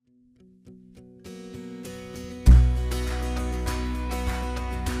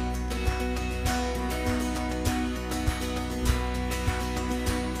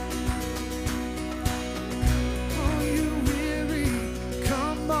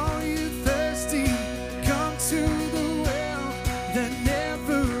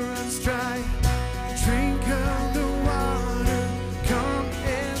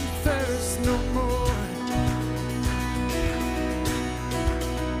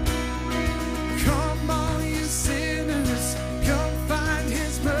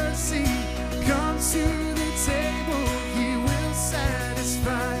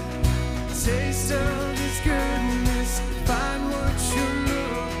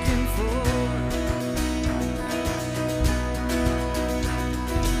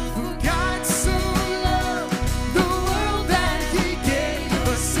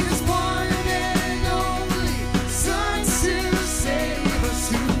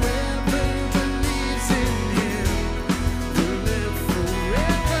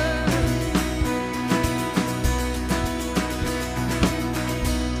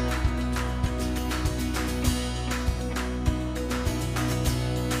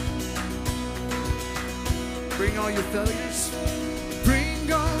Bring all your failures.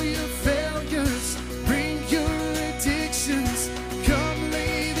 Bring all your failures. Bring your addictions. Come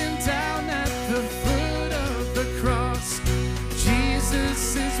lay them down at the foot of the cross.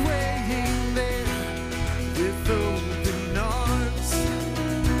 Jesus is waiting there with open arms.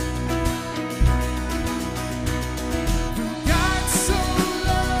 God so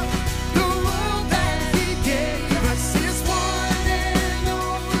loved the world that He gave us His one and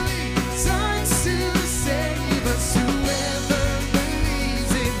only Son to save us. Whoever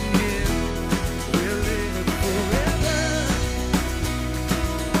believes in Him will live forever.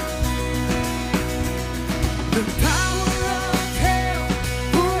 The power of hell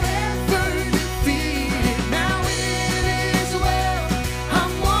forever defeated. Now it is well.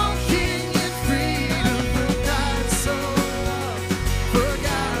 I'm walking in freedom. For God so loved, for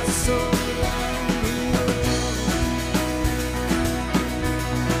God so loved the world.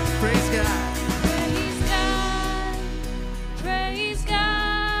 Praise God. Praise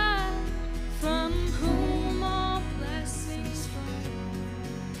God, from whom all blessings flow.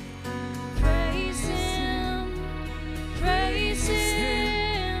 Praise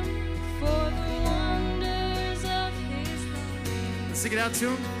Him for the wonders of His love. Let's sing it out to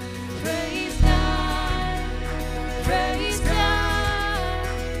Him. Praise God,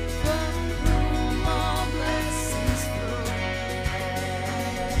 from whom all blessings flow.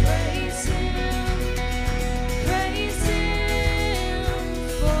 Praise Him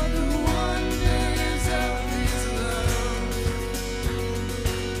for the wonders of His love.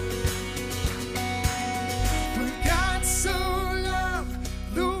 For God so loved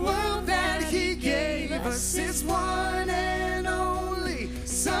the world that He gave us His one and only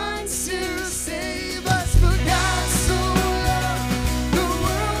Son to save us. For God so loved the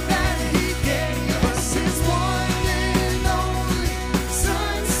world that He gave us His one and only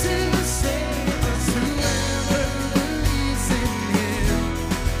Son to save us. Whoever believes in Him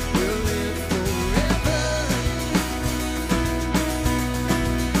will live forever.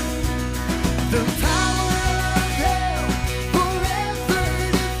 The power of hell forever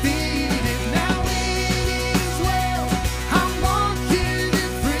defeated. Now it is well. I'm walking in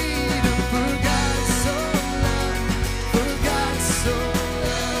freedom. For God so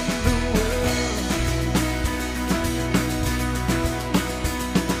loved the world.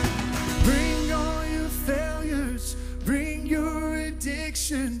 Bring all your failures, bring your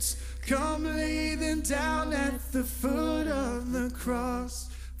addictions. Come lay them down at the foot of the cross.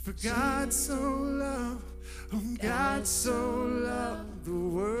 For God so loved, oh God so loved the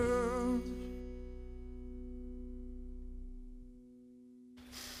world.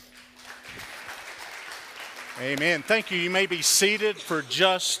 Amen. Thank you. You may be seated for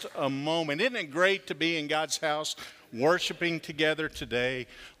just a moment. Isn't it great to be in God's house worshiping together today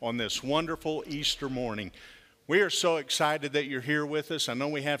on this wonderful Easter morning? We are so excited that you're here with us. I know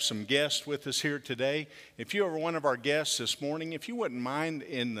we have some guests with us here today. If you are one of our guests this morning, if you wouldn't mind,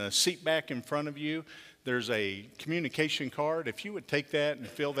 in the seat back in front of you, there's a communication card. If you would take that and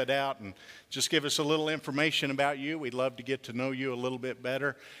fill that out and just give us a little information about you, we'd love to get to know you a little bit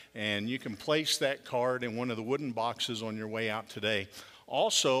better. And you can place that card in one of the wooden boxes on your way out today.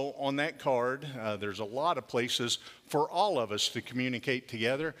 Also, on that card, there's a lot of places for all of us to communicate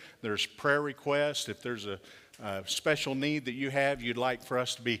together. There's prayer requests. If there's a special need that you have, you'd like for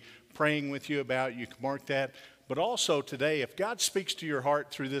us to be praying with you about, you can mark that. But also today, if God speaks to your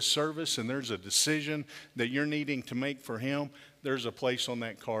heart through this service and there's a decision that you're needing to make for Him, there's a place on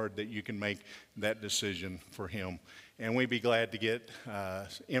that card that you can make that decision for Him. And we'd be glad to get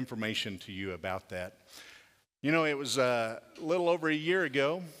information to you about that. You know, it was a little over a year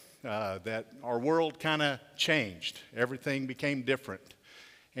ago that our world kind of changed. Everything became different.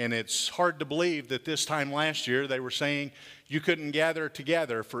 And it's hard to believe that this time last year they were saying you couldn't gather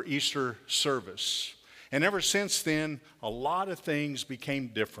together for Easter service. And ever since then, a lot of things became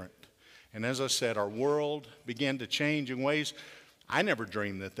different. And as I said, our world began to change in ways I never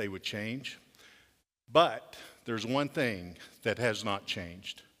dreamed that they would change. But there's one thing that has not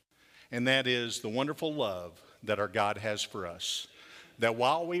changed, and that is the wonderful love that our God has for us. That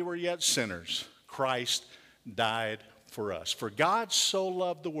while we were yet sinners, Christ died for us. For God so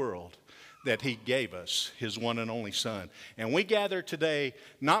loved the world that He gave us His one and only Son. And we gather today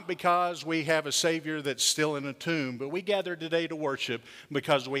not because we have a Savior that's still in a tomb, but we gather today to worship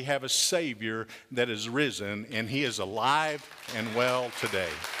because we have a Savior that is risen, and He is alive and well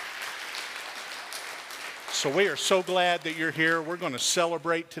today. So we are so glad that you're here. We're going to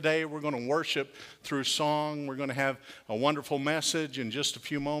celebrate today. We're going to worship through song. We're going to have a wonderful message in just a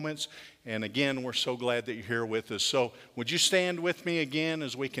few moments. And again, we're so glad that you're here with us. So would you stand with me again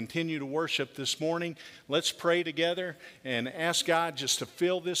as we continue to worship this morning? Let's pray together and ask God just to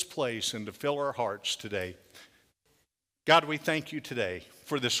fill this place and to fill our hearts today. God, we thank you today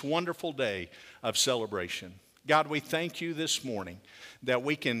for this wonderful day of celebration. God, we thank you this morning that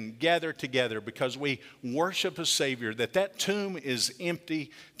we can gather together because we worship a Savior, that tomb is empty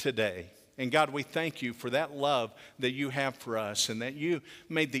today. And God, we thank you for that love that you have for us and that you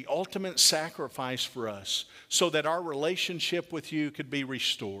made the ultimate sacrifice for us so that our relationship with you could be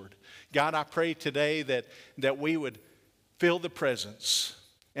restored. God, I pray today that we would feel the presence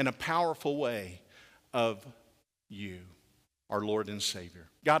in a powerful way of you, our Lord and Savior.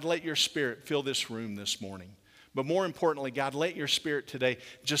 God, let your Spirit fill this room this morning. But more importantly, God, let your Spirit today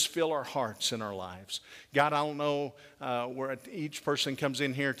just fill our hearts and our lives. God, I don't know where each person comes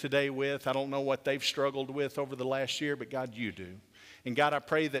in here today with. I don't know what they've struggled with over the last year, but God, you do. And God, I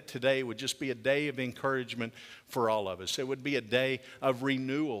pray that today would just be a day of encouragement for all of us. It would be a day of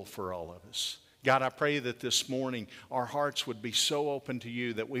renewal for all of us. God, I pray that this morning our hearts would be so open to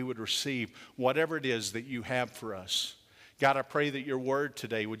you that we would receive whatever it is that you have for us. God, I pray that your word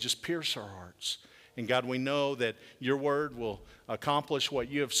today would just pierce our hearts. And God, we know that your word will accomplish what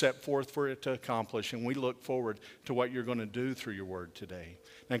you have set forth for it to accomplish. And we look forward to what you're going to do through your word today.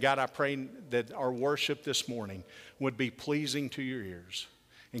 Now, God, I pray that our worship this morning would be pleasing to your ears.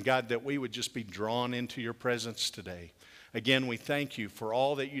 And God, that we would just be drawn into your presence today. Again, we thank you for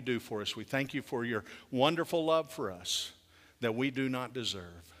all that you do for us. We thank you for your wonderful love for us that we do not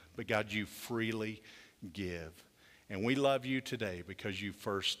deserve. But God, you freely give. And we love you today because you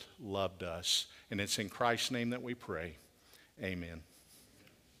first loved us. And it's in Christ's name that we pray. Amen.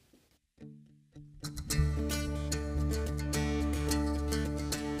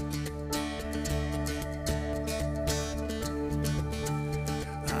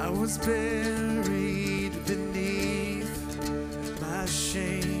 I was buried beneath my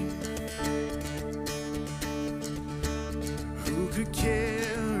shame. Who could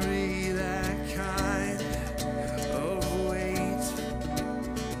carry that kind of weight?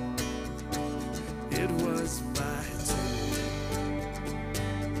 It was my turn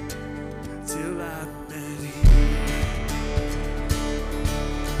till I met you.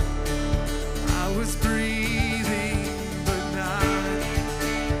 I was breathing but not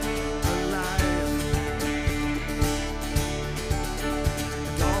alive, and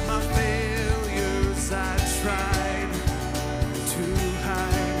all my failures I tried to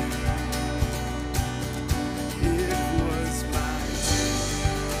hide. It was my turn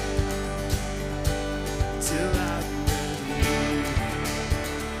till I met you.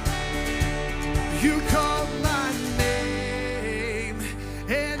 You called my name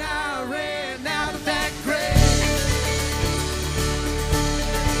and I ran out of that grave,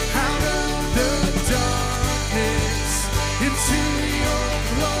 out of the darkness into your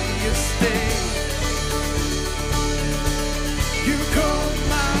glorious day. You called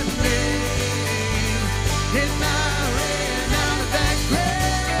my name and I ran out of that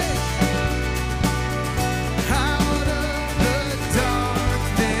grave, out of the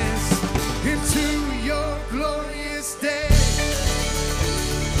darkness into your glorious day.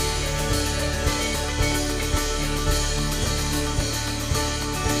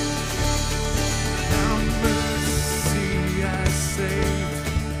 Now mercy has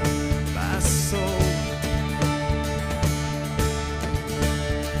saved my soul.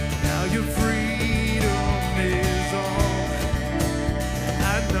 Now your freedom is all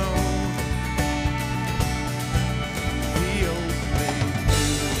I know. The only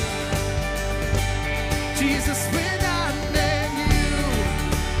Jesus, when I met you,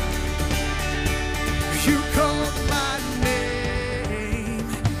 you called my name,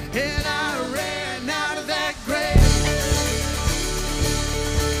 and I ran out of that grave,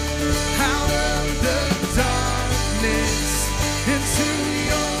 out of the darkness into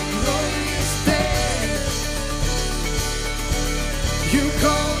your glorious day. You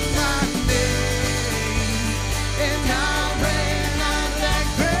called my name, and I ran out of that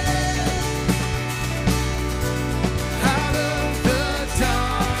grave, out of the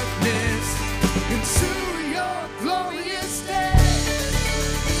darkness into your glorious day.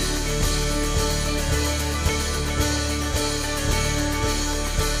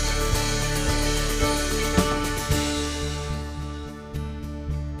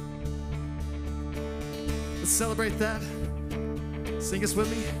 Let's celebrate that. Sing us with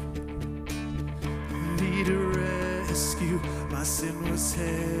me. Need a rescue. My sin was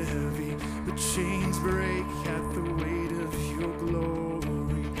heavy, the chains break at the weight of your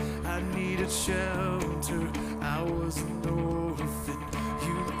glory. I needed shelter, I was an orphan.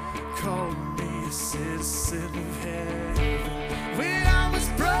 You called me a citizen of heaven. When I was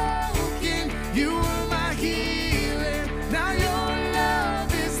broken, you were my healing. Now your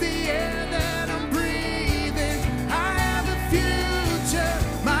love is the air that I'm breathing. I have a future,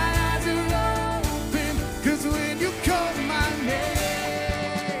 my eyes are open, 'cause when you called my name,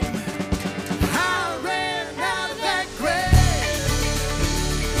 I ran out of that grave,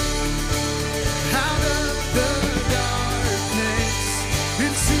 out of the darkness,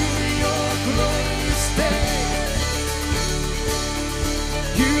 into your glorious day.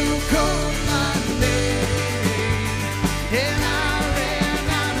 You called my name, and I ran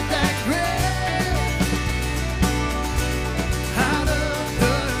out of that grave, out of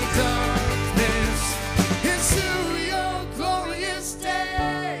the darkness, into your glorious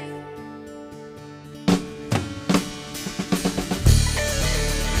day.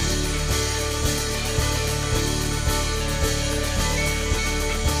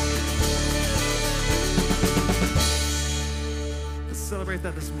 Let's celebrate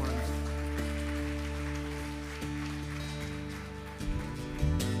that this morning.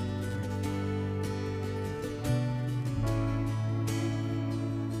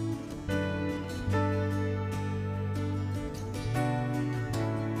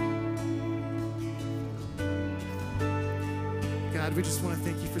 God, we just want to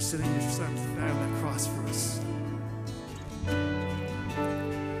thank you for sitting your son on that cross for us.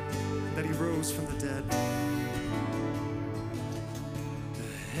 That he rose from the dead.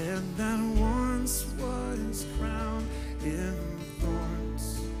 And that once was crowned in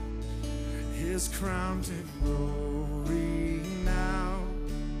thorns is crowned in glory now.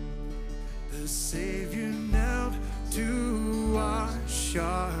 The Savior knelt to wash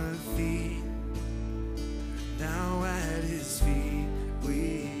our feet. Now at his feet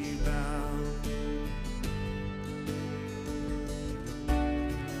we bow.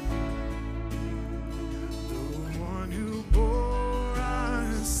 The one who bore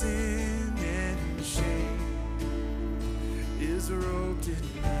our sin and shame is robed in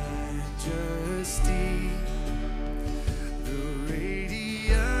majesty. The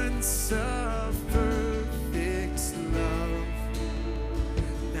radiance of perfect love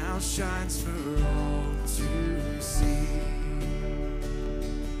now shines for all to see.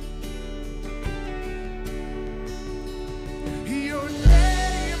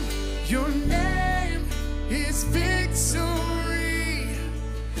 Your name is victory,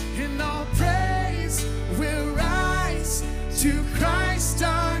 and all praise will rise to Christ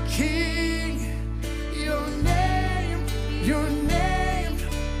our King. Your name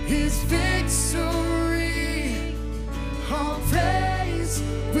is victory. All praise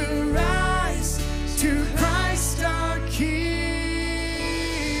will rise to Christ our King.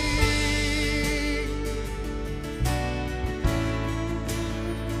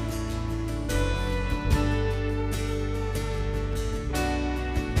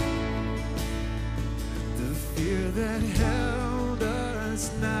 The fear that held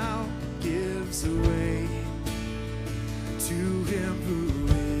us now gives way to him who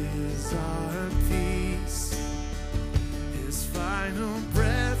is our peace. His final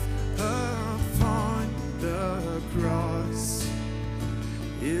breath upon the cross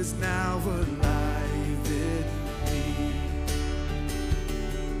is now alive in me.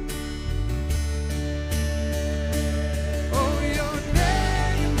 Oh, your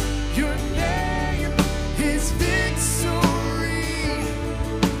name is victory.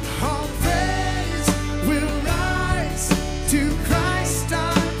 All praise will rise to Christ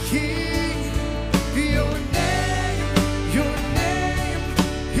our King. Your name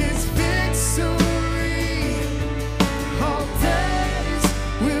is victory. All praise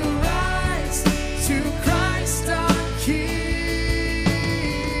will rise to Christ our King.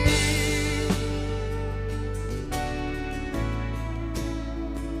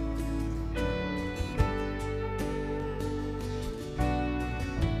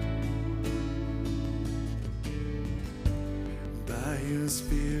 By your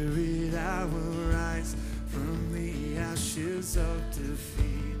spirit I will rise from the ashes of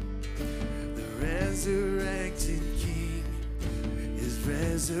defeat. The resurrected King is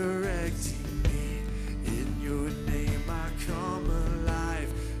resurrecting me. In your name I come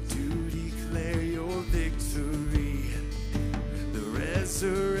alive to declare your victory. The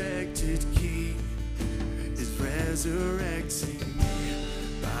resurrected King is resurrecting me.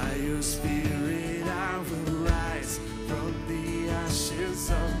 By your spirit I will rise from the ashes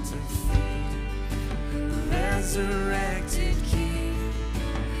of defeat. The resurrected King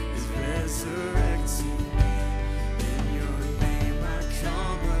is resurrecting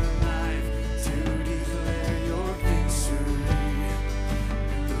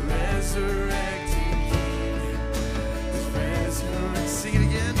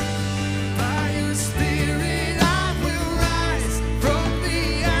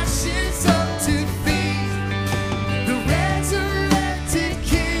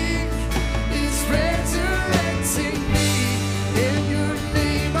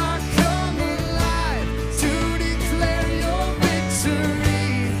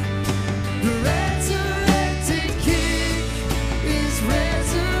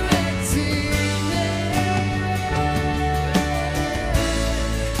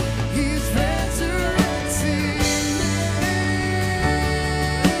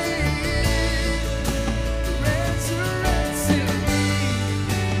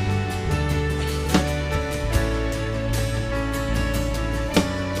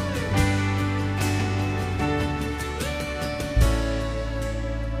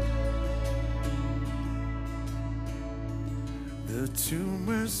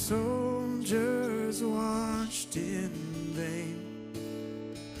soldiers watched in vain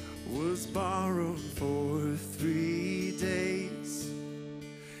was borrowed for 3 days.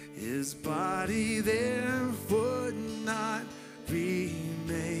 His body there would not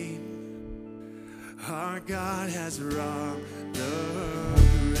remain. Our God has robbed the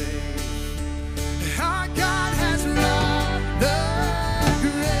grave. Our God has robbed the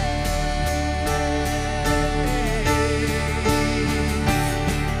grave.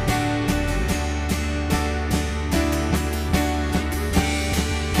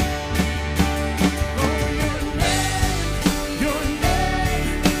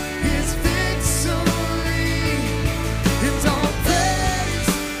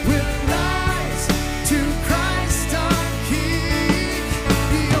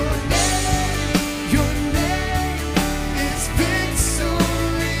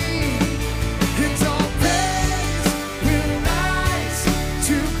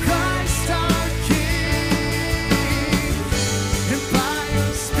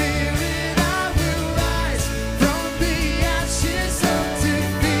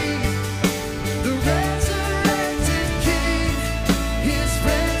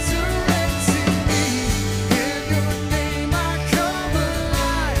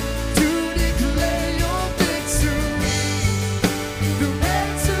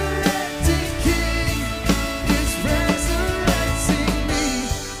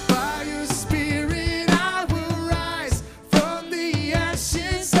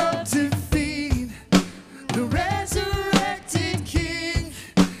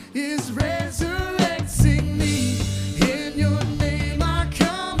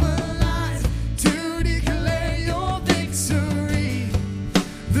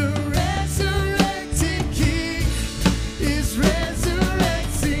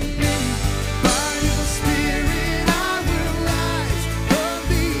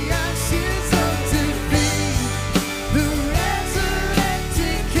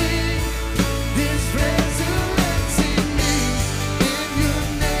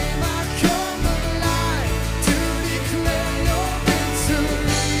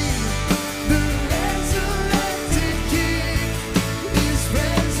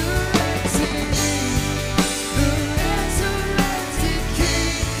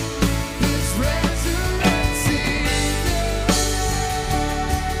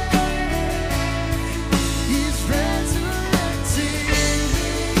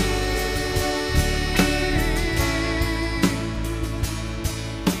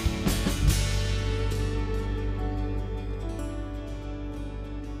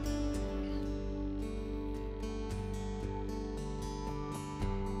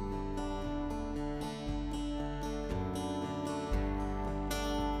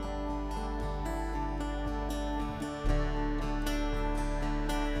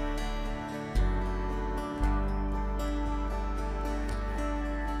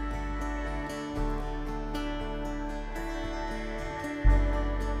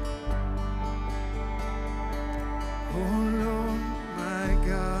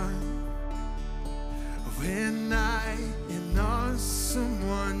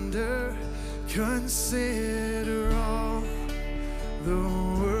 Consider all the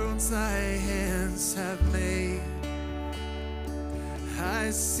worlds thy hands have made.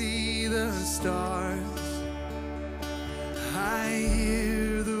 I see the stars, I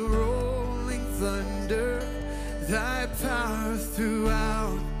hear the rolling thunder, thy power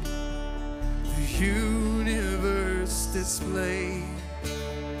throughout the universe displayed.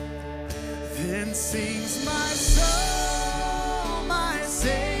 Then sings my soul, my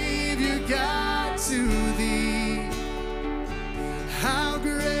Savior God, to thee. How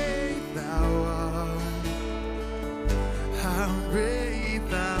great thou art, how great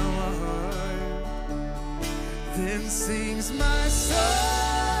thou art. Then sings my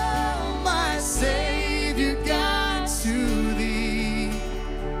soul, my Savior God, to thee.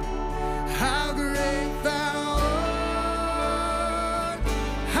 How great thou art,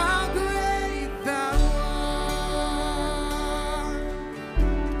 how great thou art.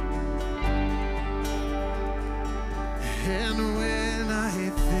 And when I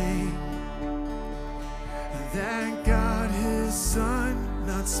think that God his Son,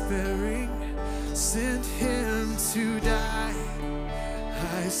 not sparing, sent him to die,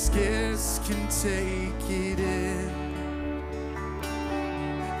 I scarce can take it in.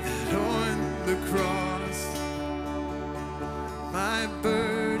 That on the cross, my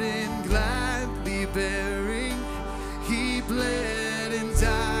burden gladly bearing, he bled and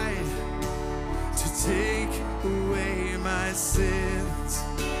died to take away my sins.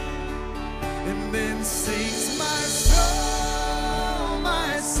 And then sings my soul,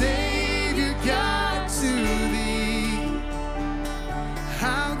 my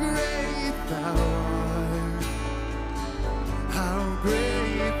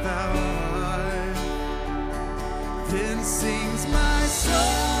Then sings my soul,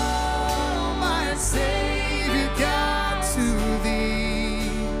 my Savior God, to thee.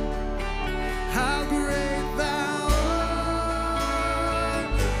 How great thou art,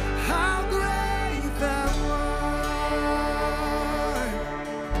 how great thou art.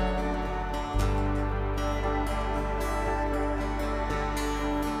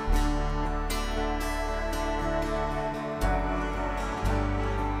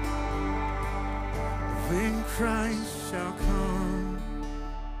 When Christ shall come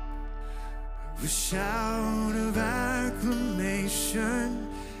with shout of acclamation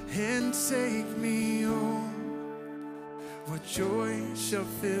and take me home, what joy shall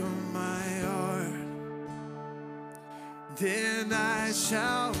fill my heart. Then I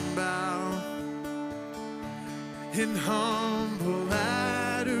shall bow in humble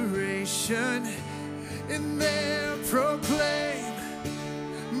adoration and there proclaim,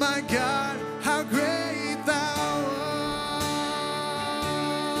 my God, how great thou art.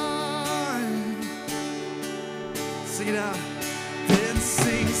 Sing it out. Then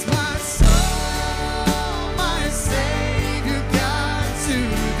sings my soul, my Savior God, to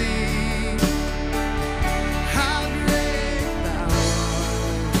thee. How great thou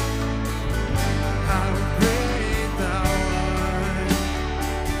art, how great thou art.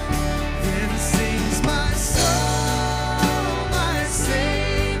 Then sings my soul, my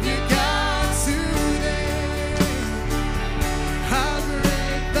Savior God, to thee. How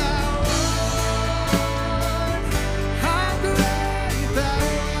great thou art, how great thou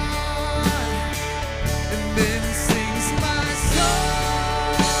art. And then sings my soul,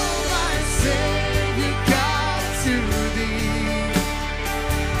 my Savior God, to thee.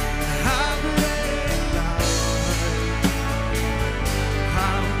 How great thou art,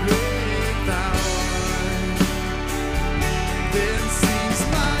 how great thou art. Then sings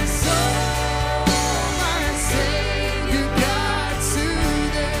my soul, my Savior God, to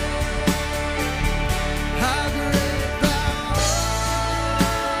thee. How great thou art,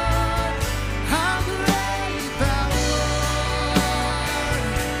 how great thou art,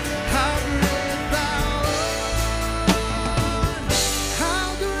 how great thou art, how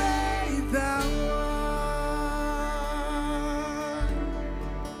great thou art.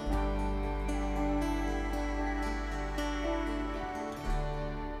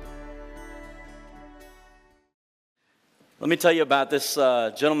 Let me tell you about this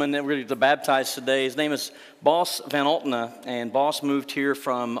gentleman that we're going to baptize today. His name is Bas van Altena, and Bas moved here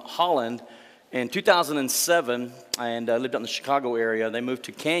from Holland in 2007 and lived out in the Chicago area. They moved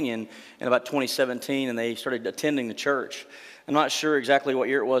to Canyon in about 2017, and they started attending the church. I'm not sure exactly what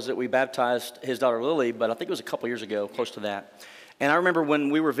year it was that we baptized his daughter Lily, but I think it was a couple years ago, close to that. And I remember when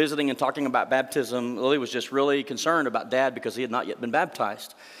we were visiting and talking about baptism, Lily was just really concerned about Dad because he had not yet been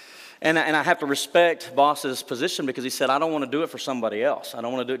baptized. And I have to respect Bos's position because he said, I don't want to do it for somebody else. I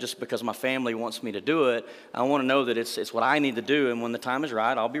don't want to do it just because my family wants me to do it. I want to know that it's what I need to do, and when the time is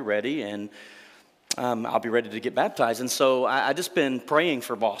right, I'll be ready, and I'll be ready to get baptized. And so I just been praying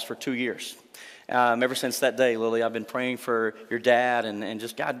for Bos for 2 years. Ever since that day, Lily, I've been praying for your dad, and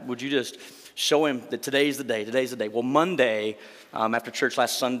just, God, would you just show him that today's the day, today's the day. Well, Monday, after church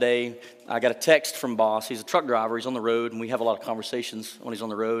last Sunday, I got a text from Bos. He's a truck driver. He's on the road, and we have a lot of conversations when he's on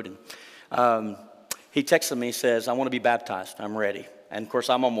the road. And he texted me, he says, I want to be baptized. I'm ready. And, of course,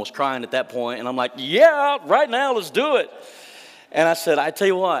 I'm almost crying at that point, and I'm like, yeah, right now, let's do it. And I said, I tell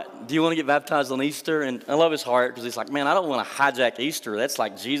you what, do you want to get baptized on Easter? And I love his heart because he's like, man, I don't want to hijack Easter. That's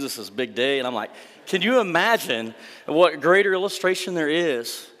like Jesus' big day. And I'm like, can you imagine what greater illustration there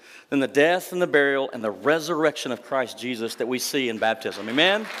is than the death and the burial and the resurrection of Christ Jesus that we see in baptism?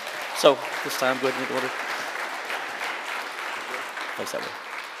 Amen? So this time, go ahead and get order. Face that way.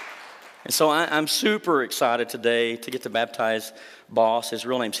 And so I'm super excited today to get to baptize Bos. His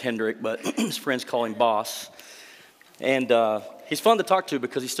real name's Hendrik, but his friends call him Bos. And he's fun to talk to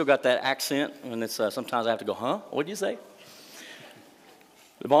because he's still got that accent, and it's sometimes I have to go, huh? What did you say?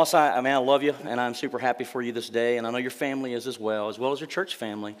 But Bos, I love you, and I'm super happy for you this day, and I know your family is as well as your church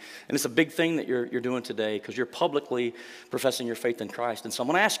family. And it's a big thing that you're doing today because you're publicly professing your faith in Christ. And so I'm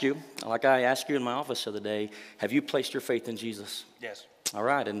going to ask you, like I asked you in my office the other day, have you placed your faith in Jesus? Yes. All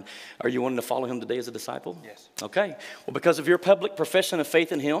right, and are you wanting to follow him today as a disciple? Yes. Okay, well, because of your public profession of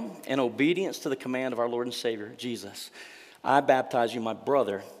faith in him and obedience to the command of our Lord and Savior, Jesus, I baptize you, my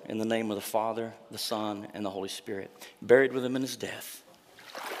brother, in the name of the Father, the Son, and the Holy Spirit, buried with him in his death,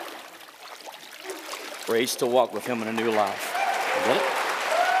 raised to walk with him in a new life. Get it?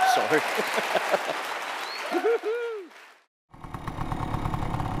 Sorry.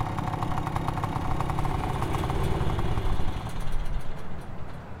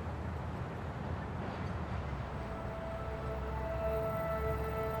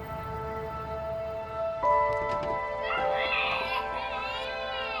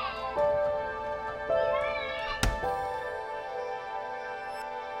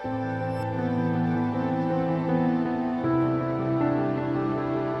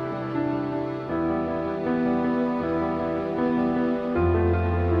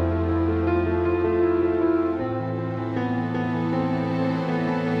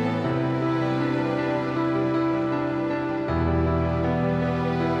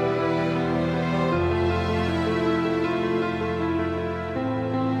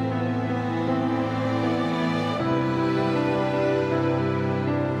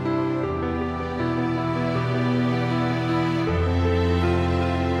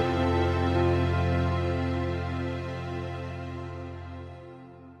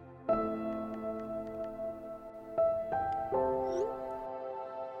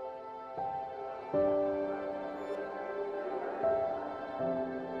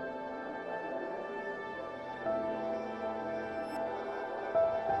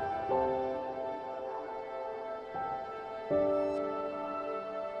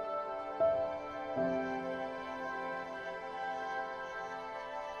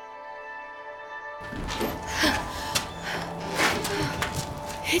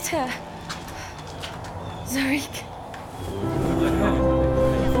 Peter. Zarik.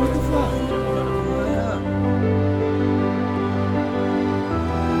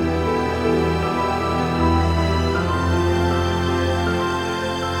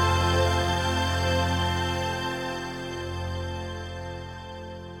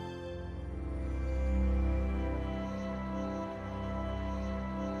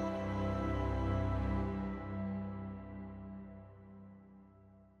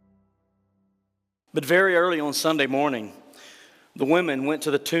 But very early on Sunday morning, the women went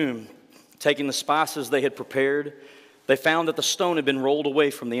to the tomb, taking the spices they had prepared. They found that the stone had been rolled away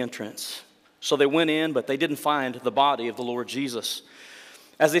from the entrance. So they went in, but they didn't find the body of the Lord Jesus.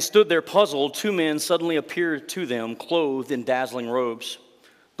 As they stood there puzzled, two men suddenly appeared to them, clothed in dazzling robes.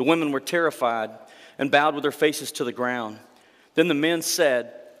 The women were terrified and bowed with their faces to the ground. Then the men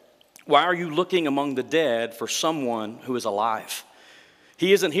said, "Why are you looking among the dead for someone who is alive?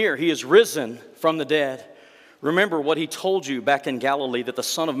 He isn't here. He is risen from the dead. Remember what he told you back in Galilee, that the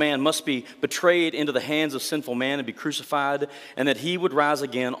Son of Man must be betrayed into the hands of sinful man and be crucified, and that he would rise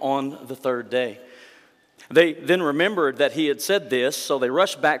again on the third day." They then remembered that he had said this, so they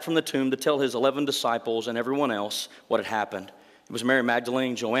rushed back from the tomb to tell his 11 disciples and everyone else what had happened. It was Mary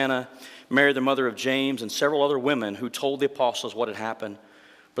Magdalene, Joanna, Mary the mother of James, and several other women who told the apostles what had happened.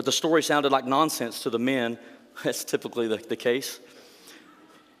 But the story sounded like nonsense to the men. That's typically the case.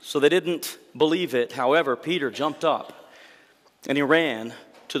 So they didn't believe it. However, Peter jumped up and he ran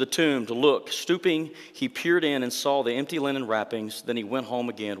to the tomb to look. Stooping, he peered in and saw the empty linen wrappings. Then he went home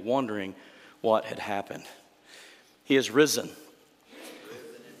again, wondering what had happened. He is risen.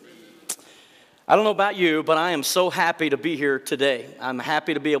 I don't know about you, but I am so happy to be here today. I'm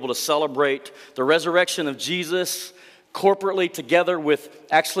happy to be able to celebrate the resurrection of Jesus corporately together with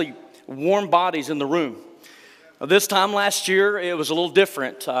actually warm bodies in the room. This time last year, it was a little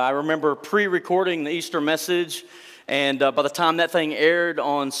different. I remember pre-recording the Easter message, and by the time that thing aired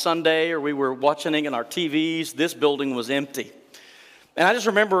on Sunday, or we were watching it on our TVs, this building was empty. And I just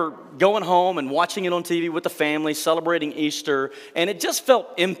remember going home and watching it on TV with the family, celebrating Easter, and it just felt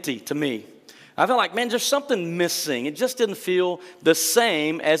empty to me. I felt like, man, there's something missing. It just didn't feel the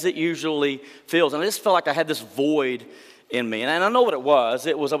same as it usually feels. And I just felt like I had this void in me. And I know what it was.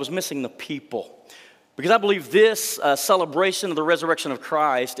 I was missing the people. Because I believe this celebration of the resurrection of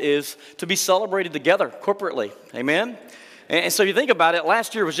Christ is to be celebrated together corporately. Amen? And so you think about it,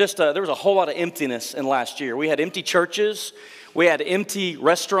 last year was just, there was a whole lot of emptiness in last year. We had empty churches. We had empty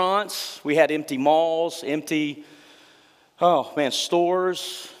restaurants. We had empty malls, empty,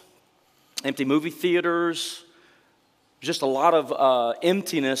 stores, empty movie theaters. Just a lot of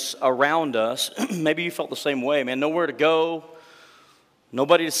emptiness around us. Maybe you felt the same way, man. Nowhere to go,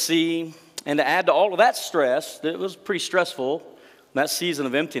 nobody to see. And to add to all of that stress, it was pretty stressful, that season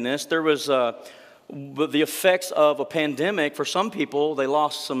of emptiness. There was the effects of a pandemic. For some people, they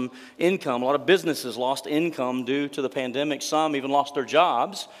lost some income. A lot of businesses lost income due to the pandemic. Some even lost their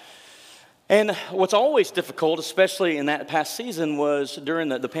jobs. And what's always difficult, especially in that past season, was during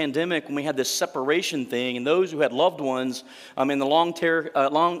the pandemic when we had this separation thing, and those who had loved ones in the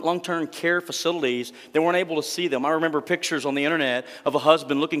long-term care facilities, they weren't able to see them. I remember pictures on the internet of a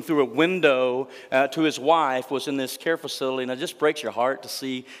husband looking through a window to his wife was in this care facility, and it just breaks your heart to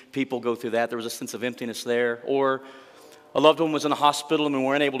see people go through that. There was a sense of emptiness there. Or a loved one was in a hospital and we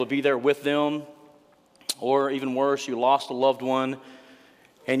weren't able to be there with them. Or even worse, you lost a loved one.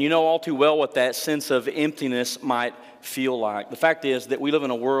 And you know all too well what that sense of emptiness might feel like. The fact is that we live in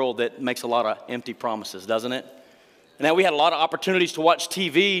a world that makes a lot of empty promises, doesn't it? And now we had a lot of opportunities to watch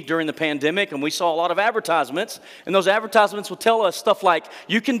TV during the pandemic, and we saw a lot of advertisements. And those advertisements will tell us stuff like,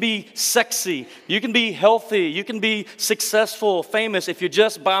 you can be sexy, you can be healthy, you can be successful, famous if you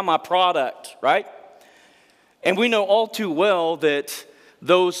just buy my product, right? And we know all too well that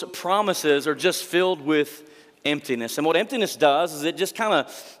those promises are just filled with emptiness. And what emptiness does is it just kind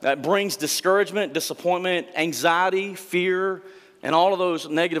of brings discouragement, disappointment, anxiety, fear, and all of those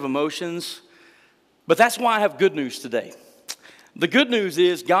negative emotions. But that's why I have good news today. The good news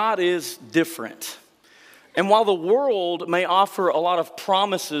is God is different. And while the world may offer a lot of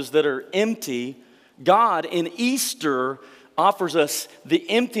promises that are empty, God in Easter offers us the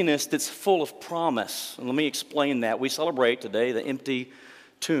emptiness that's full of promise. And let me explain that. We celebrate today the empty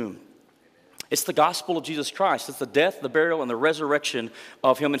tomb. It's the gospel of Jesus Christ. It's the death, the burial, and the resurrection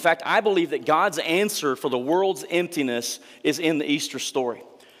of Him. In fact, I believe that God's answer for the world's emptiness is in the Easter story.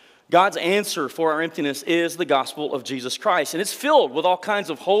 God's answer for our emptiness is the gospel of Jesus Christ. And it's filled with all kinds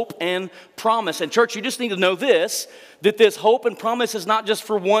of hope and promise. And church, you just need to know this, that this hope and promise is not just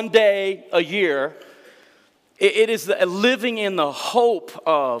for one day a year. It is living in the hope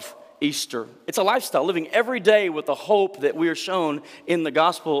of Easter. It's a lifestyle, living every day with the hope that we are shown in the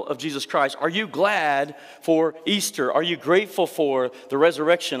gospel of Jesus Christ. Are you glad for Easter? Are you grateful for the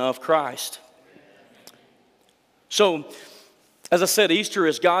resurrection of Christ? So, as I said, Easter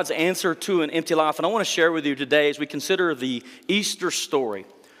is God's answer to an empty life. And I want to share with you today as we consider the Easter story.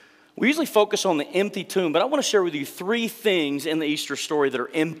 We usually focus on the empty tomb, but I want to share with you 3 things in the Easter story that are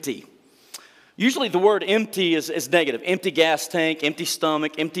empty. Usually the word empty is negative. Empty gas tank, empty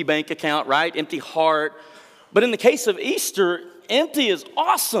stomach, empty bank account, right? Empty heart. But in the case of Easter, empty is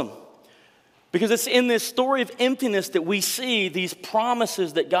awesome. Because it's in this story of emptiness that we see these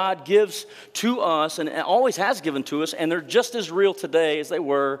promises that God gives to us and always has given to us, and they're just as real today as they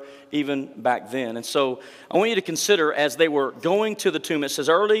were even back then. And so I want you to consider, as they were going to the tomb, it says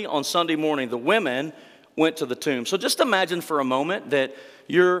early on Sunday morning, the women went to the tomb. So just imagine for a moment that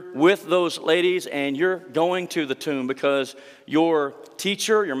you're with those ladies and you're going to the tomb because your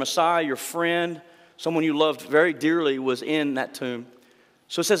teacher, your Messiah, your friend, someone you loved very dearly was in that tomb.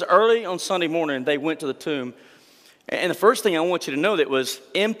 So it says early on Sunday morning, they went to the tomb. And the first thing I want you to know that was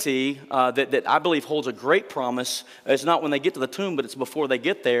empty, that I believe holds a great promise, is not when they get to the tomb, but it's before they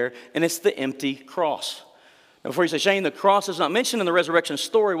get there, and it's the empty cross. Now, before you say, Shane, the cross is not mentioned in the resurrection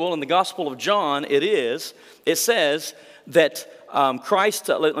story. Well, in the Gospel of John, it is. It says that Christ,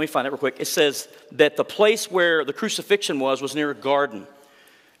 let me find it real quick. It says that the place where the crucifixion was near a garden.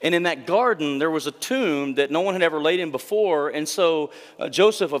 And in that garden, there was a tomb that no one had ever laid in before. And so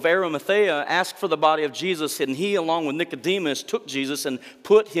Joseph of Arimathea asked for the body of Jesus, and he, along with Nicodemus, took Jesus and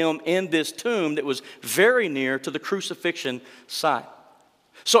put him in this tomb that was very near to the crucifixion site.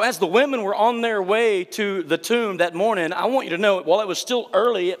 So as the women were on their way to the tomb that morning, I want you to know, while it was still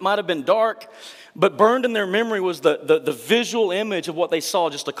early, it might have been dark, but burned in their memory was the visual image of what they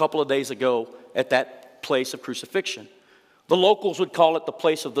saw just a couple of days ago at that place of crucifixion. The locals would call it the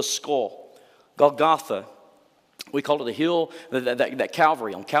place of the skull, Golgotha. We call it the hill, that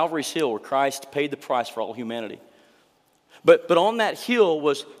Calvary, on Calvary's hill where Christ paid the price for all humanity. But on that hill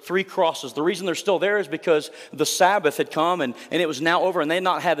was 3 crosses. The reason they're still there is because the Sabbath had come and it was now over, and they had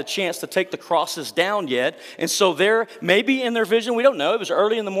not had the chance to take the crosses down yet. And so there, maybe in their vision, we don't know, it was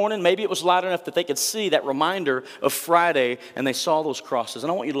early in the morning, maybe it was light enough that they could see that reminder of Friday, and they saw those crosses.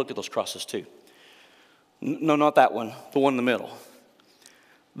 And I want you to look at those crosses too. No, not that one, the one in the middle.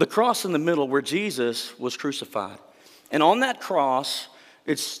 The cross in the middle where Jesus was crucified. And on that cross,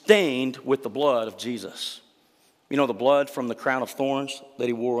 it's stained with the blood of Jesus. You know, the blood from the crown of thorns that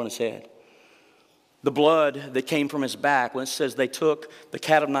he wore on his head. The blood that came from his back, when it says they took the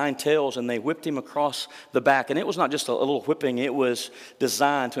cat of 9 tails and they whipped him across the back. And it was not just a little whipping, it was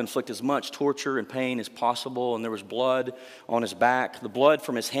designed to inflict as much torture and pain as possible. And there was blood on his back, the blood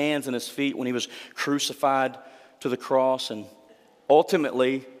from his hands and his feet when he was crucified to the cross. And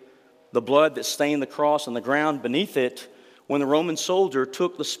ultimately, the blood that stained the cross and the ground beneath it when the Roman soldier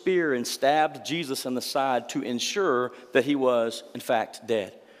took the spear and stabbed Jesus in the side to ensure that he was, in fact,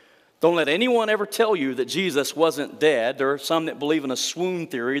 dead. Don't let anyone ever tell you that Jesus wasn't dead. There are some that believe in a swoon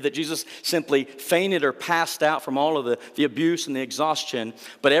theory, that Jesus simply fainted or passed out from all of the abuse and the exhaustion.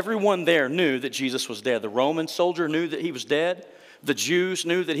 But everyone there knew that Jesus was dead. The Roman soldier knew that he was dead. The Jews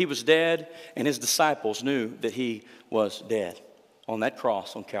knew that he was dead. And his disciples knew that he was dead on that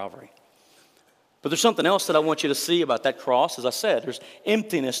cross on Calvary. But there's something else that I want you to see about that cross. As I said, there's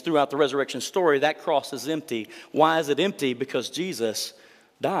emptiness throughout the resurrection story. That cross is empty. Why is it empty? Because Jesus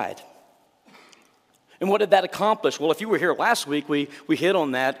died. And what did that accomplish? Well, if you were here last week, we hit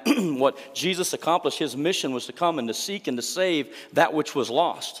on that. What Jesus accomplished, his mission was to come and to seek and to save that which was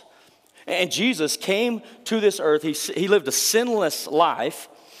lost. And Jesus came to this earth. He lived a sinless life,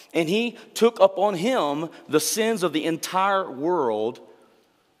 and he took upon him the sins of the entire world,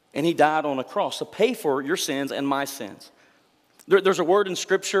 and he died on a cross to pay for your sins and my sins. There's a word in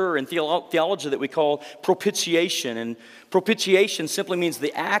Scripture and theology that we call propitiation. And propitiation simply means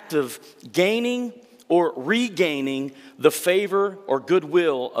the act of gaining or regaining the favor or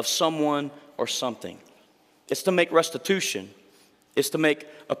goodwill of someone or something. It's to make restitution. It's to make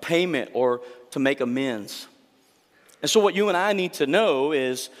a payment or to make amends. And so what you and I need to know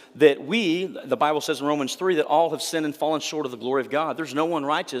is that the Bible says in Romans 3, that all have sinned and fallen short of the glory of God. There's no one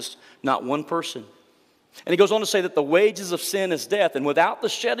righteous, not one person. And he goes on to say that the wages of sin is death, and without the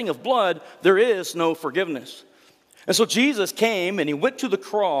shedding of blood, there is no forgiveness. And so Jesus came and he went to the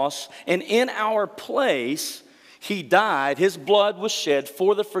cross, and in our place, he died. His blood was shed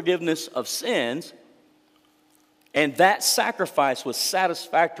for the forgiveness of sins. And that sacrifice was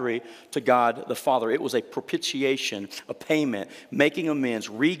satisfactory to God the Father. It was a propitiation, a payment, making amends,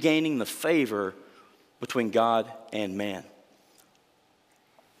 regaining the favor between God and man.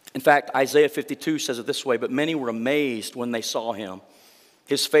 In fact, Isaiah 52 says it this way, but many were amazed when they saw him.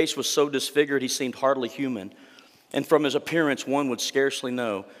 His face was so disfigured he seemed hardly human, and from his appearance one would scarcely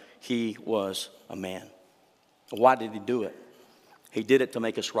know he was a man. Why did he do it? He did it to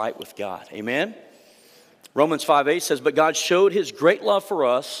make us right with God. Amen? Romans 5:8 says, but God showed his great love for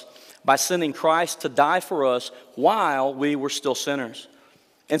us by sending Christ to die for us while we were still sinners.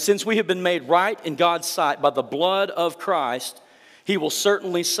 And since we have been made right in God's sight by the blood of Christ, he will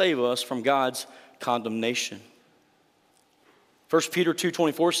certainly save us from God's condemnation. 1 Peter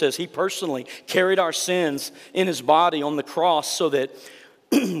 2:24 says he personally carried our sins in his body on the cross so that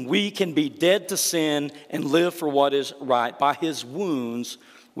we can be dead to sin and live for what is right. By his wounds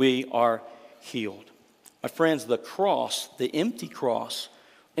we are healed. My friends, the cross, the empty cross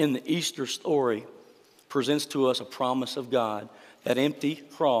in the Easter story presents to us a promise of God. That empty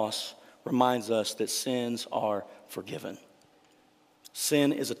cross reminds us that sins are forgiven.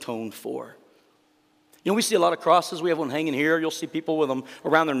 Sin is atoned for. You know, we see a lot of crosses. We have one hanging here. You'll see people with them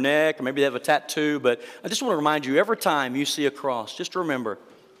around their neck, or maybe they have a tattoo. But I just want to remind you, every time you see a cross, just remember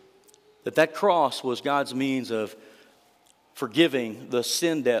that that cross was God's means of forgiving the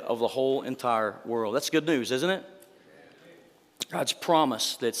sin debt of the whole entire world. That's good news, isn't it? God's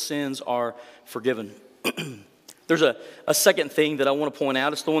promise that sins are forgiven. There's a second thing that I want to point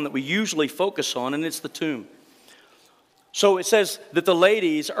out. It's the one that we usually focus on, and it's the tomb. So it says that the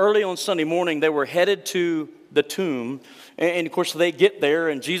ladies, early on Sunday morning, they were headed to the tomb. And of course, they get there,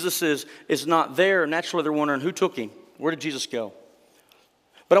 and Jesus is not there. Naturally, they're wondering, who took him? Where did Jesus go?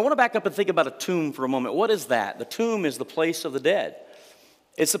 But I want to back up and think about a tomb for a moment. What is that? The tomb is the place of the dead.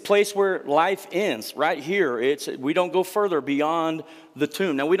 It's the place where life ends, right here. We don't go further beyond the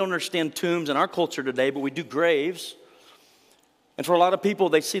tomb. Now, we don't understand tombs in our culture today, but we do graves. And for a lot of people,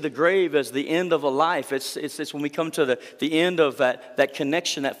 they see the grave as the end of a life. It's when we come to the end of that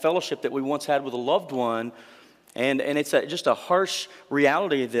connection, that fellowship that we once had with a loved one. And it's just a harsh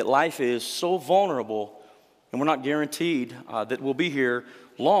reality that life is so vulnerable, and we're not guaranteed that we'll be here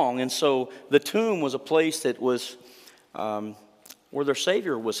long. And so the tomb was a place that was where their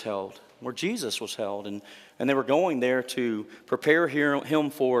Savior was held, where Jesus was held. And they were going there to prepare him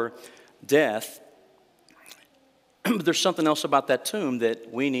for death. But there's something else about that tomb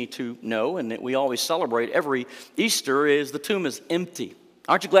that we need to know, and that we always celebrate every Easter, is the tomb is empty.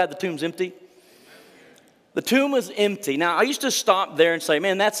 Aren't you glad the tomb's empty? The tomb is empty. Now, I used to stop there and say,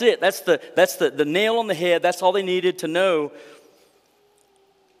 man, that's it. That's the nail on the head. That's all they needed to know.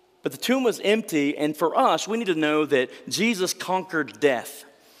 But the tomb was empty, and for us, we need to know that Jesus conquered death.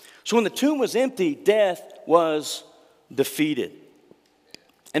 So when the tomb was empty, death was defeated.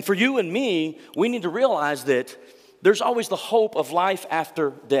 And for you and me, we need to realize that there's always the hope of life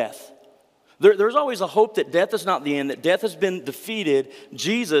after death. There's always a hope that death is not the end, that death has been defeated.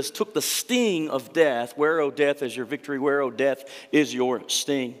 Jesus took the sting of death. Where, O death, is your victory? Where, O death, is your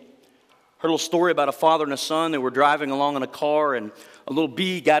sting? Heard a little story about a father and a son. They were driving along in a car, and a little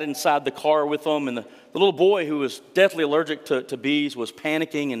bee got inside the car with them. And the little boy, who was deathly allergic to bees, was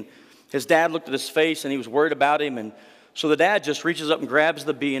panicking. And his dad looked at his face, and he was worried about him. And so the dad just reaches up and grabs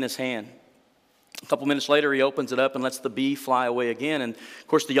the bee in his hand. A couple minutes later, he opens it up and lets the bee fly away again. And, of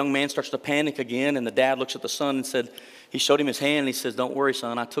course, the young man starts to panic again. And the dad looks at the son and said, he showed him his hand, and he says, don't worry,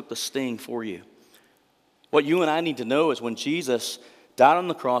 son, I took the sting for you. What you and I need to know is when Jesus died on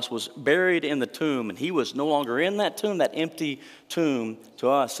the cross, was buried in the tomb, and he was no longer in that tomb, that empty tomb, to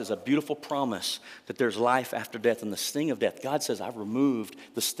us is a beautiful promise that there's life after death and the sting of death. God says, I've removed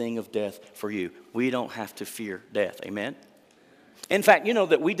the sting of death for you. We don't have to fear death. Amen? In fact, you know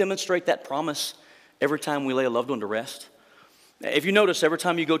that we demonstrate that promise every time we lay a loved one to rest. If you notice, every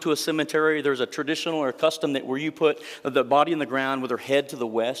time you go to a cemetery, there's a traditional or a custom that where you put the body in the ground with their head to the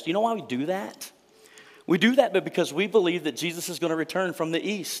west. You know why we do that? We do that because we believe that Jesus is going to return from the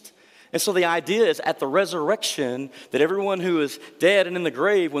east. And so the idea is at the resurrection that everyone who is dead and in the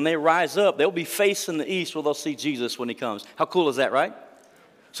grave, when they rise up, they'll be facing the east where they'll see Jesus when he comes. How cool is that, right?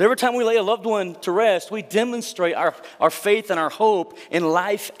 So every time we lay a loved one to rest, we demonstrate our faith and our hope in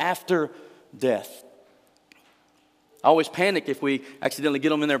life after death. I always panic if we accidentally get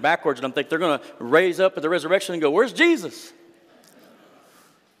them in there backwards, and I'm thinking they're going to raise up at the resurrection and go, where's Jesus?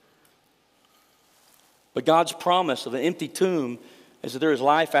 But God's promise of an empty tomb is that there is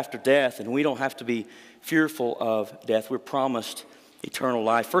life after death, and we don't have to be fearful of death. We're promised eternal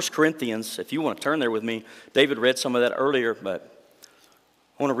life. 1 Corinthians, if you want to turn there with me, David read some of that earlier, but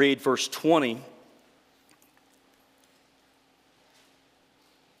I want to read verse 20.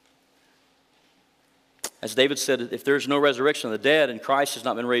 As David said, if there's no resurrection of the dead and Christ has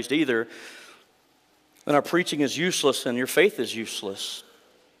not been raised either, then our preaching is useless and your faith is useless.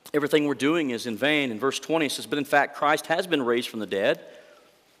 Everything we're doing is in vain. In verse 20 it says, but in fact Christ has been raised from the dead,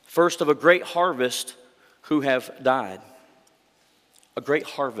 first of a great harvest who have died. A great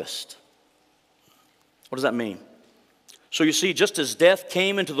harvest. What does that mean? So you see, just as death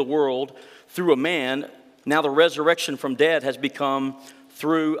came into the world through a man, now the resurrection from dead has become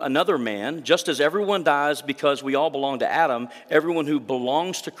through another man. Just as everyone dies because we all belong to Adam, everyone who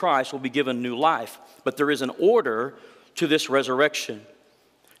belongs to Christ will be given new life. But there is an order to this resurrection.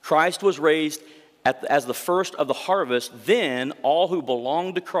 Christ was raised as the first of the harvest. Then all who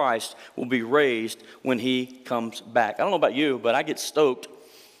belong to Christ will be raised when he comes back. I don't know about you, but I get stoked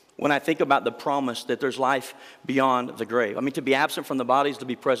when I think about the promise that there's life beyond the grave. I mean, to be absent from the body is to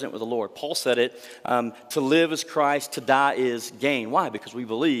be present with the Lord. Paul said it, to live is Christ, to die is gain. Why? Because we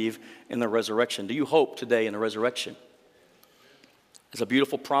believe in the resurrection. Do you hope today in the resurrection? It's a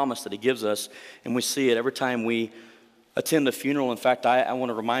beautiful promise that he gives us, and we see it every time we attend a funeral. In fact, I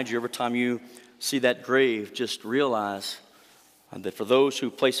want to remind you, every time you see that grave, just realize that for those who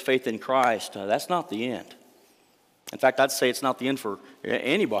place faith in Christ, that's not the end. In fact, I'd say it's not the end for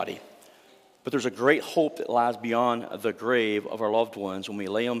anybody. But there's a great hope that lies beyond the grave of our loved ones when we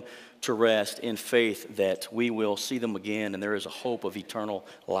lay them to rest in faith that we will see them again, and there is a hope of eternal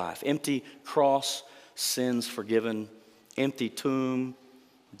life. Empty cross, sins forgiven. Empty tomb,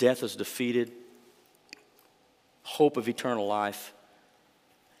 death is defeated. Hope of eternal life.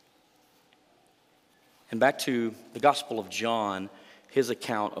 And back to the Gospel of John, his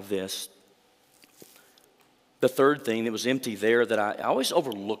account of this. The third thing that was empty there that I always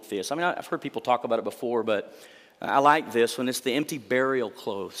overlook this. I mean, I've heard people talk about it before, but I like this one. It's the empty burial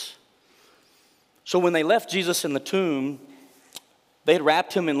clothes. So when they left Jesus in the tomb, they had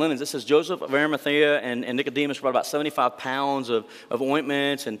wrapped him in linens. It says Joseph of Arimathea and Nicodemus brought about 75 pounds of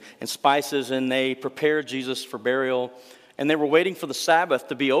ointments and spices, and they prepared Jesus for burial. And they were waiting for the Sabbath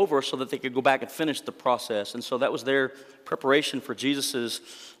to be over so that they could go back and finish the process. And so that was their preparation for Jesus'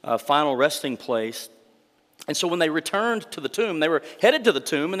 final resting place. And so when they returned to the tomb, they were headed to the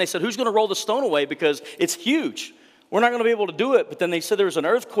tomb, and they said, who's going to roll the stone away because it's huge? We're not going to be able to do it. But then they said there was an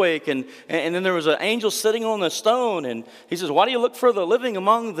earthquake, and then there was an angel sitting on the stone. And he says, why do you look for the living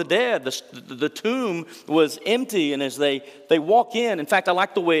among the dead? The tomb was empty, and as they walk in fact, I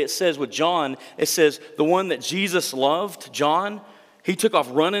like the way it says with John. It says the one that Jesus loved, John, he took off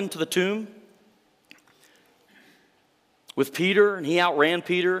running to the tomb with Peter, and he outran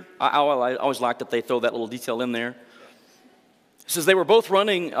Peter. I always like that they throw that little detail in there. It says they were both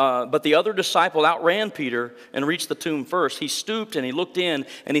running, but the other disciple outran Peter and reached the tomb first. He stooped and he looked in,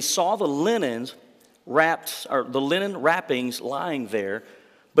 and he saw the linen wrappings lying there,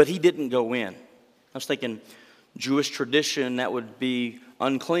 but he didn't go in. I was thinking, Jewish tradition, that would be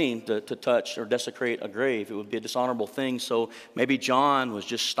unclean to touch or desecrate a grave. It would be a dishonorable thing. So maybe John was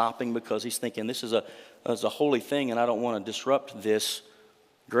just stopping because he's thinking this is a holy thing, and I don't want to disrupt this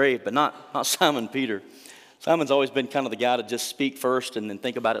grave. But not Simon Peter. Simon's always been kind of the guy to just speak first and then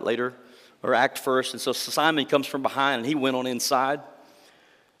think about it later, or act first. And so Simon comes from behind, and he went on inside.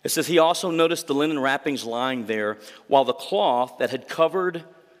 It says he also noticed the linen wrappings lying there, while the cloth that had covered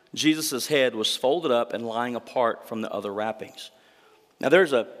Jesus' head was folded up and lying apart from the other wrappings. Now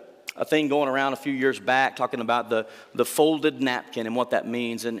there's a thing going around a few years back talking about the folded napkin and what that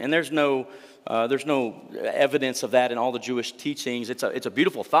means. And there's no evidence of that in all the Jewish teachings. It's a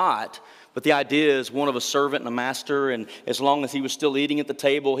beautiful thought, but the idea is one of a servant and a master, and as long as he was still eating at the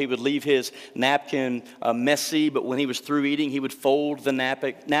table, he would leave his napkin messy, but when he was through eating, he would fold the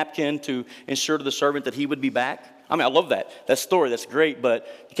napkin to ensure to the servant that he would be back. I mean, I love that story. That's great,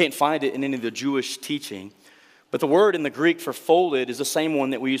 but you can't find it in any of the Jewish teaching. But the word in the Greek for folded is the same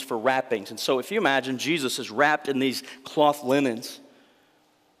one that we use for wrappings. And so if you imagine Jesus is wrapped in these cloth linens,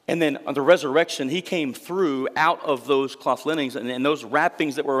 and then on the resurrection, he came through out of those cloth linens, and those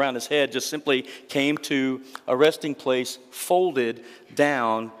wrappings that were around his head just simply came to a resting place, folded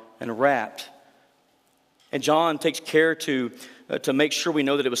down and wrapped. And John takes care to make sure we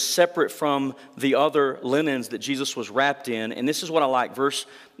know that it was separate from the other linens that Jesus was wrapped in. And this is what I like. Verse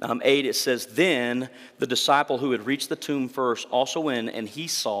 8, it says, then the disciple who had reached the tomb first also went, and he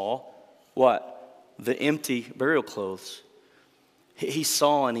saw what? The empty burial clothes. He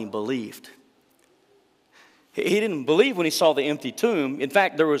saw and he believed. He didn't believe when he saw the empty tomb. In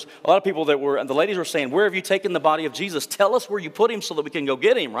fact, there was a lot of people the ladies were saying, where have you taken the body of Jesus? Tell us where you put him so that we can go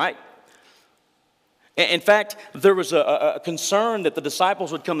get him, right? In fact, there was a concern that the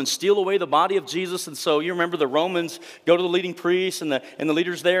disciples would come and steal away the body of Jesus. And so you remember the Romans go to the leading priests and the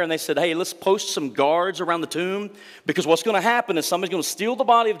leaders there, and they said, hey, let's post some guards around the tomb, because what's going to happen is somebody's going to steal the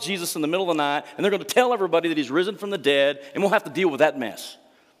body of Jesus in the middle of the night, and they're going to tell everybody that he's risen from the dead, and we'll have to deal with that mess.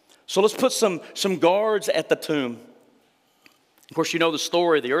 So let's put some guards at the tomb. Of course, you know the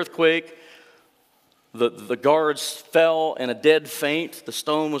story, the earthquake. The guards fell in a dead faint. The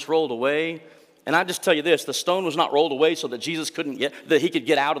stone was rolled away. And I just tell you this, the stone was not rolled away so that he could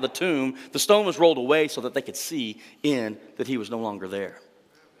get out of the tomb. The stone was rolled away so that they could see in that he was no longer there.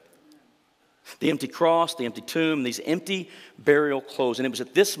 The empty cross, the empty tomb, these empty burial clothes. And it was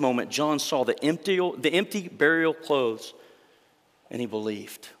at this moment John saw the empty burial clothes, and he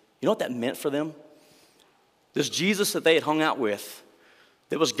believed. You know what that meant for them? This Jesus that they had hung out with,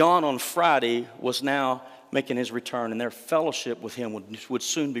 that was gone on Friday, was now making his return, and their fellowship with him would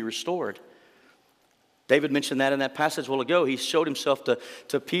soon be restored. David mentioned that in that passage a while ago. He showed himself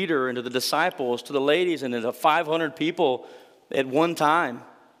to Peter and to the disciples, to the ladies, and to the 500 people at one time.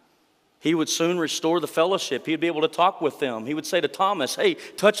 He would soon restore the fellowship. He'd be able to talk with them. He would say to Thomas, hey,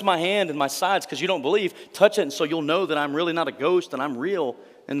 touch my hand and my sides, because you don't believe. Touch it, and so you'll know that I'm really not a ghost and I'm real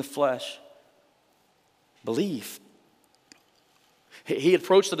in the flesh. Believe. He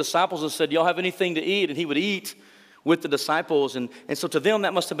approached the disciples and said, y'all have anything to eat? And he would eat with the disciples. And so to them,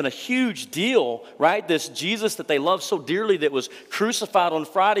 that must have been a huge deal, right? This Jesus that they loved so dearly that was crucified on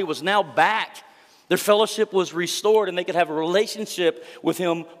Friday was now back. Their fellowship was restored, and they could have a relationship with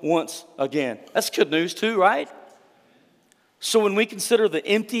him once again. That's good news too, right? So when we consider the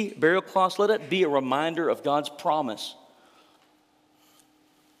empty burial cloths, let it be a reminder of God's promise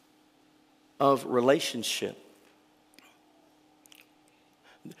of relationship.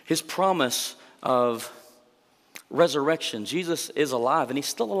 His promise of resurrection. Jesus is alive, and he's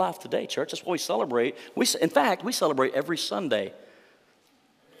still alive today, church. That's what we celebrate. In fact, we celebrate every Sunday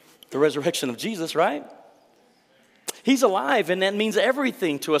the resurrection of Jesus, right? He's alive, and that means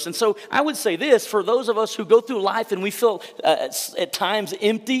everything to us. And so I would say this, for those of us who go through life and we feel at times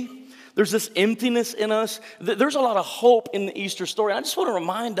empty, there's this emptiness in us. There's a lot of hope in the Easter story. I just want to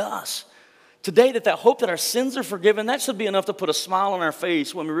remind us today that hope that our sins are forgiven, that should be enough to put a smile on our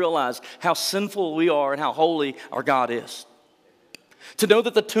face when we realize how sinful we are and how holy our God is. To know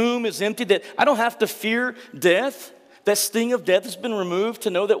that the tomb is empty, that I don't have to fear death, that sting of death has been removed. To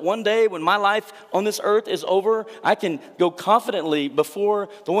know that one day when my life on this earth is over, I can go confidently before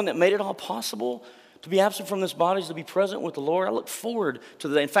the one that made it all possible. To be absent from this body is to be present with the Lord. I look forward to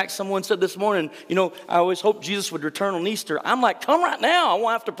the day. In fact, someone said this morning, I always hoped Jesus would return on Easter. I'm like, come right now. I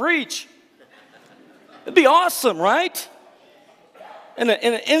won't have to preach. It'd be awesome, right? In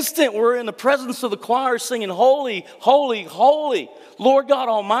an instant, we're in the presence of the choir singing, holy, holy, holy, Lord God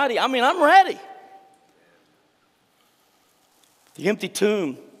Almighty. I mean, I'm ready. The empty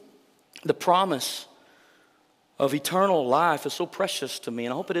tomb, the promise of eternal life is so precious to me,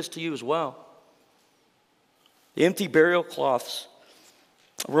 and I hope it is to you as well. The empty burial cloths,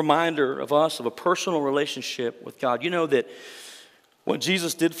 a reminder of us of a personal relationship with God. You know that what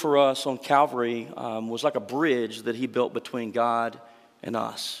Jesus did for us on Calvary was like a bridge that he built between God and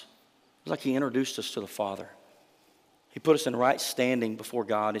us. It was like he introduced us to the Father. He put us in right standing before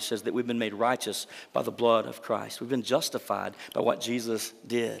God. He says that we've been made righteous by the blood of Christ. We've been justified by what Jesus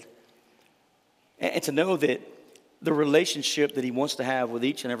did. And to know that the relationship that he wants to have with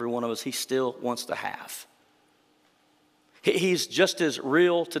each and every one of us, he still wants to have. He's just as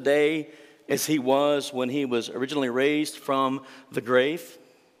real today as he was when he was originally raised from the grave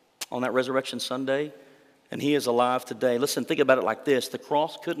on that Resurrection Sunday. And he is alive today. Listen, think about it like this. The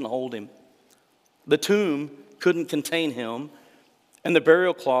cross couldn't hold him. The tomb couldn't contain him. And the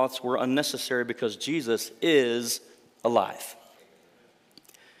burial cloths were unnecessary because Jesus is alive.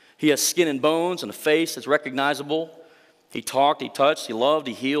 He has skin and bones and a face that's recognizable. He talked, he touched, he loved,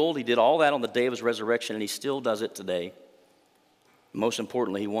 he healed. He did all that on the day of his resurrection, and he still does it today. Most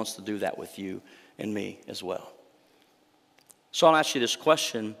importantly, he wants to do that with you and me as well. So I'll ask you this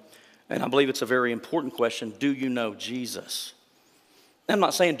question, and I believe it's a very important question. Do you know Jesus? I'm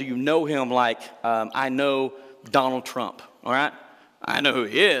not saying do you know him like I know Donald Trump, all right? I know who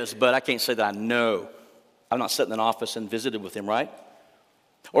he is, but I can't say that I know. I've not sat in an office and visited with him, right?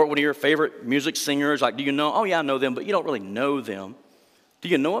 Or one of your favorite music singers, like, do you know? Oh, yeah, I know them, but you don't really know them. Do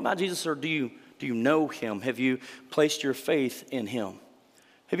you know about Jesus, or do you know him? Have you placed your faith in him?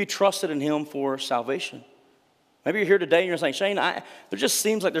 Have you trusted in him for salvation? Maybe you're here today and you're saying, Shane, there just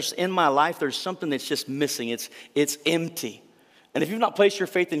seems like in my life there's something that's just missing. It's empty. And if you've not placed your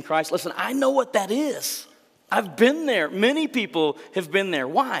faith in Christ, listen, I know what that is. I've been there. Many people have been there.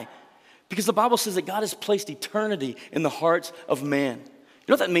 Why? Because the Bible says that God has placed eternity in the hearts of man. You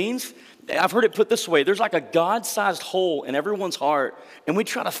know what that means? I've heard it put this way. There's like a God-sized hole in everyone's heart, and we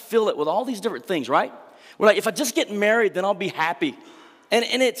try to fill it with all these different things, right? We're like, if I just get married, then I'll be happy. And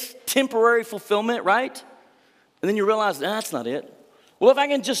it's temporary fulfillment, right? And then you realize, that's not it. Well, if I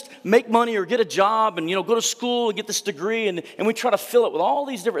can just make money or get a job and, go to school and get this degree, and we try to fill it with all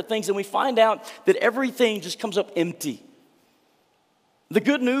these different things, and we find out that everything just comes up empty. The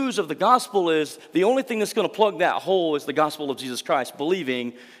good news of the gospel is the only thing that's going to plug that hole is the gospel of Jesus Christ,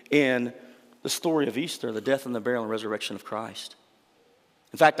 believing in the story of Easter, the death and the burial and resurrection of Christ.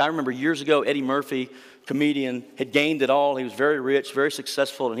 In fact, I remember years ago, Eddie Murphy, comedian, had gained it all. He was very rich, very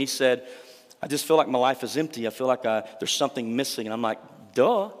successful, and he said, I just feel like my life is empty. I feel like there's something missing. And I'm like,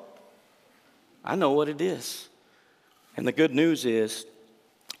 duh, I know what it is. And the good news is,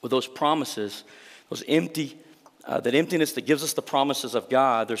 with those promises, those that emptiness that gives us the promises of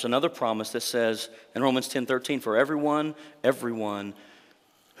God, there's another promise that says in Romans 10:13, for everyone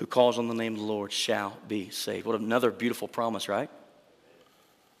who calls on the name of the Lord shall be saved. What another beautiful promise, right?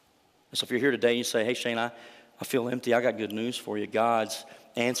 So if you're here today and you say, hey, Shane, I feel empty, I got good news for you. God's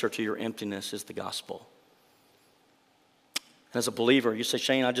answer to your emptiness is the gospel. And as a believer, you say,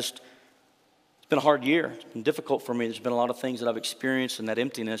 Shane, it's been a hard year. It's been difficult for me. There's been a lot of things that I've experienced in that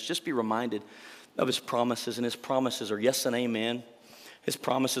emptiness. Just be reminded of his promises, and his promises are yes and amen. His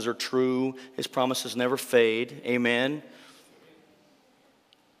promises are true. His promises never fade. Amen.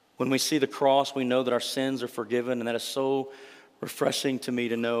 When we see the cross, we know that our sins are forgiven, and that is so refreshing to me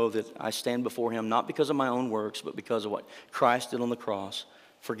to know that I stand before him, not because of my own works, but because of what Christ did on the cross,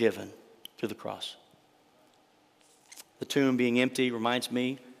 forgiven through the cross. The tomb being empty reminds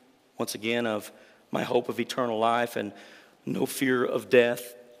me, once again, of my hope of eternal life and no fear of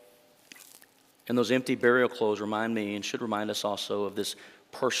death. And those empty burial clothes remind me and should remind us also of this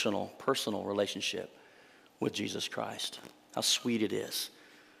personal relationship with Jesus Christ. How sweet it is.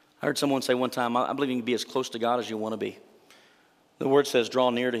 I heard someone say one time, I believe you can be as close to God as you want to be. The word says,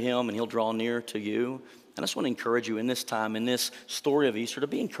 draw near to him and he'll draw near to you. And I just want to encourage you in this time, in this story of Easter, to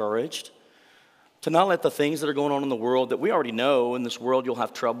be encouraged. To not let the things that are going on in the world that we already know, in this world you'll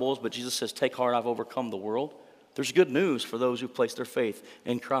have troubles, but Jesus says, take heart, I've overcome the world. There's good news for those who place their faith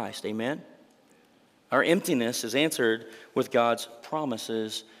in Christ. Amen? Our emptiness is answered with God's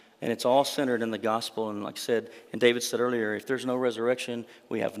promises, and it's all centered in the gospel. And like I said, and David said earlier, if there's no resurrection,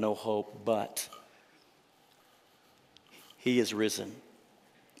 we have no hope, but he is risen.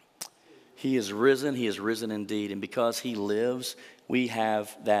 He is risen indeed. And because he lives, we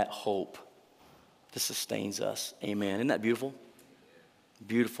have that hope that sustains us. Amen. Isn't that beautiful?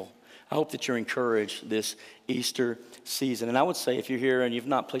 Beautiful. I hope that you're encouraged this Easter season. And I would say if you're here and you've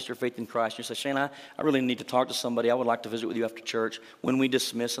not placed your faith in Christ, you say, Shane, I really need to talk to somebody. I would like to visit with you after church. When we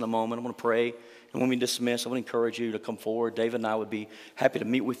dismiss in a moment, I'm going to pray. And when we dismiss, I would encourage you to come forward. David and I would be happy to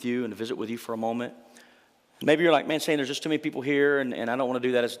meet with you and to visit with you for a moment. Maybe you're like, man, Shane, there's just too many people here, and I don't want to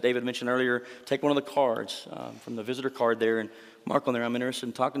do that. As David mentioned earlier, take one of the cards from the visitor card there and mark on there, I'm interested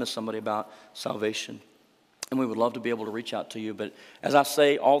in talking to somebody about salvation. And we would love to be able to reach out to you. But as I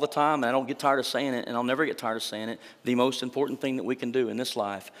say all the time, and I don't get tired of saying it, and I'll never get tired of saying it, the most important thing that we can do in this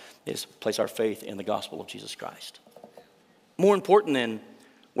life is place our faith in the gospel of Jesus Christ. More important than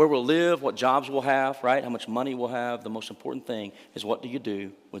where we'll live, what jobs we'll have, right? How much money we'll have. The most important thing is what do you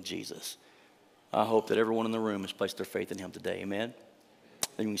do with Jesus? I hope that everyone in the room has placed their faith in him today. Amen?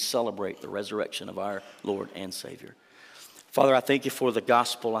 And we celebrate the resurrection of our Lord and Savior. Father, I thank you for the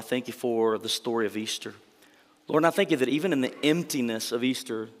gospel. I thank you for the story of Easter. Lord, and I thank you that even in the emptiness of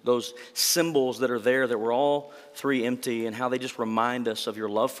Easter, those symbols that are there, that we're all three empty, and how they just remind us of your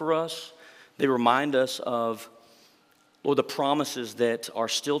love for us. They remind us of, Lord, the promises that are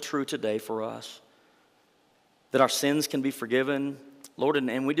still true today for us. That our sins can be forgiven. Lord,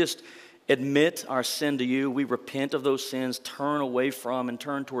 and we just admit our sin to you. We repent of those sins, turn away from and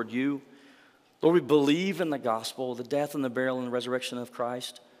turn toward you. Lord, we believe in the gospel, the death and the burial and the resurrection of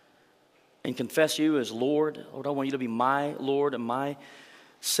Christ, and confess you as Lord. Lord, I want you to be my Lord and my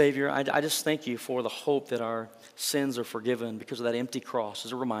Savior. I just thank you for the hope that our sins are forgiven because of that empty cross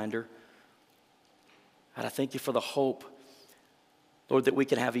as a reminder. And I thank you for the hope, Lord, that we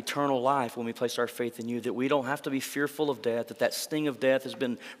can have eternal life when we place our faith in you, that we don't have to be fearful of death, that sting of death has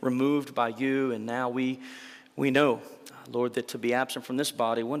been removed by you, and now we know, Lord, that to be absent from this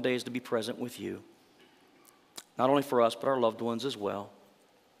body one day is to be present with you. Not only for us, but our loved ones as well.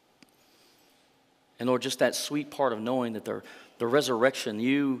 And Lord, just that sweet part of knowing that the resurrection,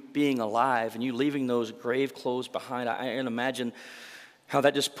 you being alive and you leaving those grave clothes behind, I can imagine how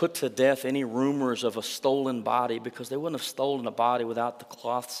that just put to death any rumors of a stolen body, because they wouldn't have stolen a body without the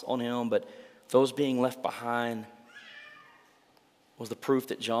cloths on him, but those being left behind was the proof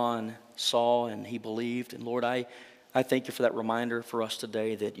that John saw and he believed. And Lord, I thank you for that reminder for us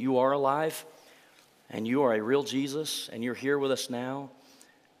today that you are alive and you are a real Jesus and you're here with us now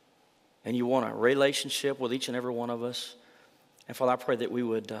and you want a relationship with each and every one of us. And Father, I pray that we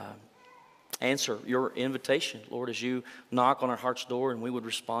would answer your invitation, Lord, as you knock on our heart's door, and we would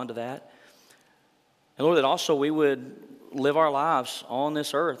respond to that. And Lord, that also we would live our lives on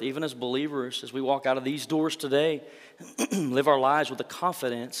this earth, even as believers, as we walk out of these doors today, live our lives with the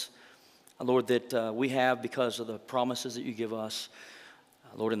confidence, Lord, that we have because of the promises that you give us,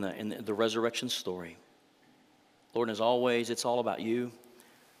 Lord, in the resurrection story. Lord, and as always, it's all about you.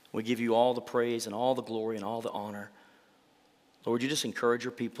 We give you all the praise and all the glory and all the honor. Lord, you just encourage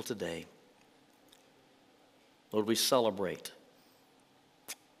your people today. Lord, we celebrate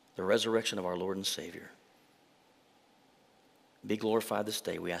the resurrection of our Lord and Savior. Be glorified this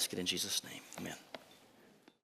day. We ask it in Jesus' name. Amen.